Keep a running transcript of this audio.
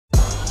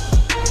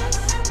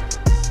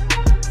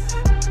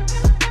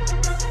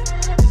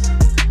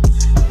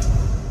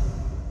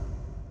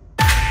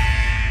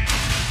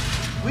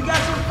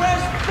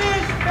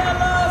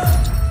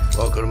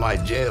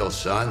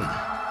son.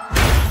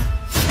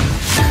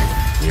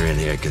 You're in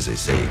here because they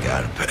say you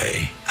gotta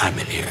pay. I'm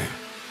in here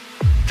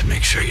to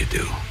make sure you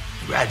do.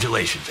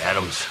 Congratulations,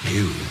 Adams.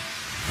 You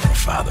are a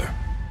father.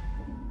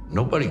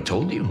 Nobody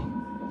told you.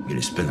 You're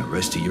gonna spend the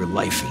rest of your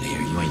life in here.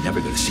 You ain't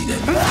never gonna see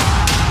that.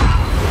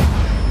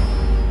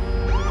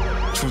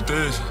 Truth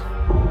is,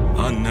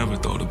 I never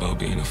thought about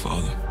being a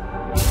father.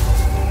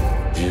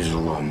 He's a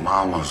little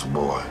mama's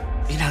boy.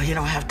 You know, you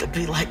don't have to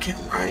be like him,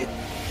 right?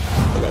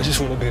 But I just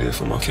want to be there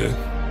for my kid.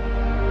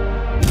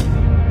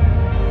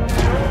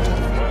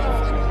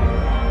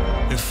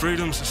 If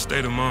freedom's a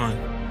state of mind,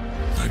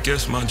 I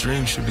guess my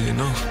dream should be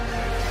enough.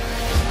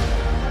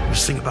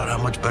 Just think about how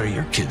much better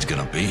your kid's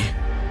gonna be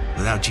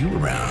without you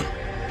around.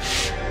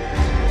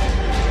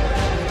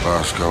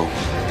 Bosco,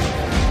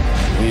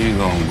 when you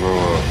gonna grow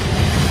up?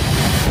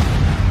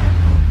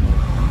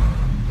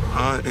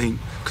 I ain't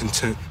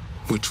content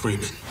with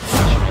dreaming.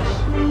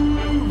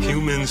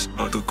 Humans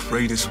are the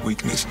greatest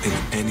weakness in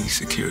any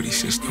security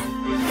system.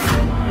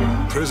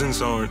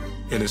 Prisons aren't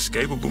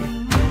inescapable.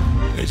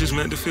 They just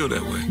meant to feel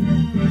that way.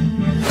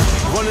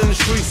 Running the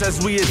streets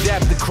as we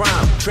adapt to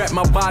crime. Trap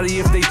my body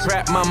if they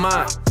trap my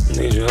mind.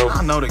 Need your help?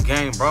 I know the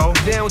game, bro.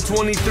 Down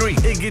 23,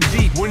 it get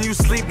deep. When you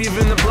sleep,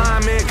 even the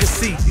blind man can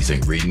see. You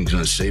think reading's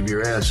gonna save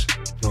your ass?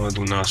 No, I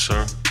do not,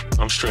 sir.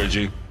 I'm straight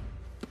G.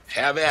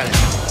 Have at it.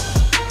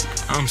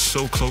 I'm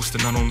so close to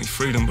not only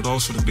freedom, but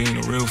also to being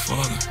a real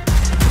father.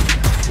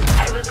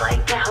 I would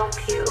like to help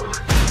you.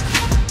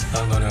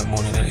 I love that more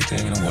than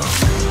anything in the world.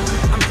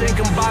 I'm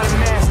thinking about a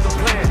master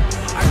plan.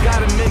 I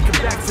gotta make it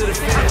back to the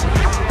fan.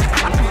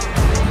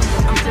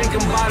 I'm thinking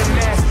about a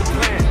master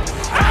plan.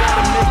 I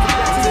gotta make it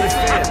back to the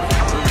fan.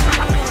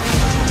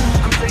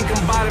 I'm thinking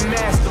about a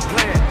master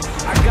plan.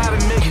 I gotta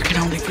make You can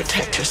only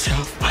protect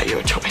yourself by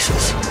your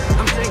choices.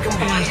 I'm thinking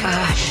about Oh my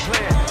gosh. a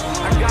plan.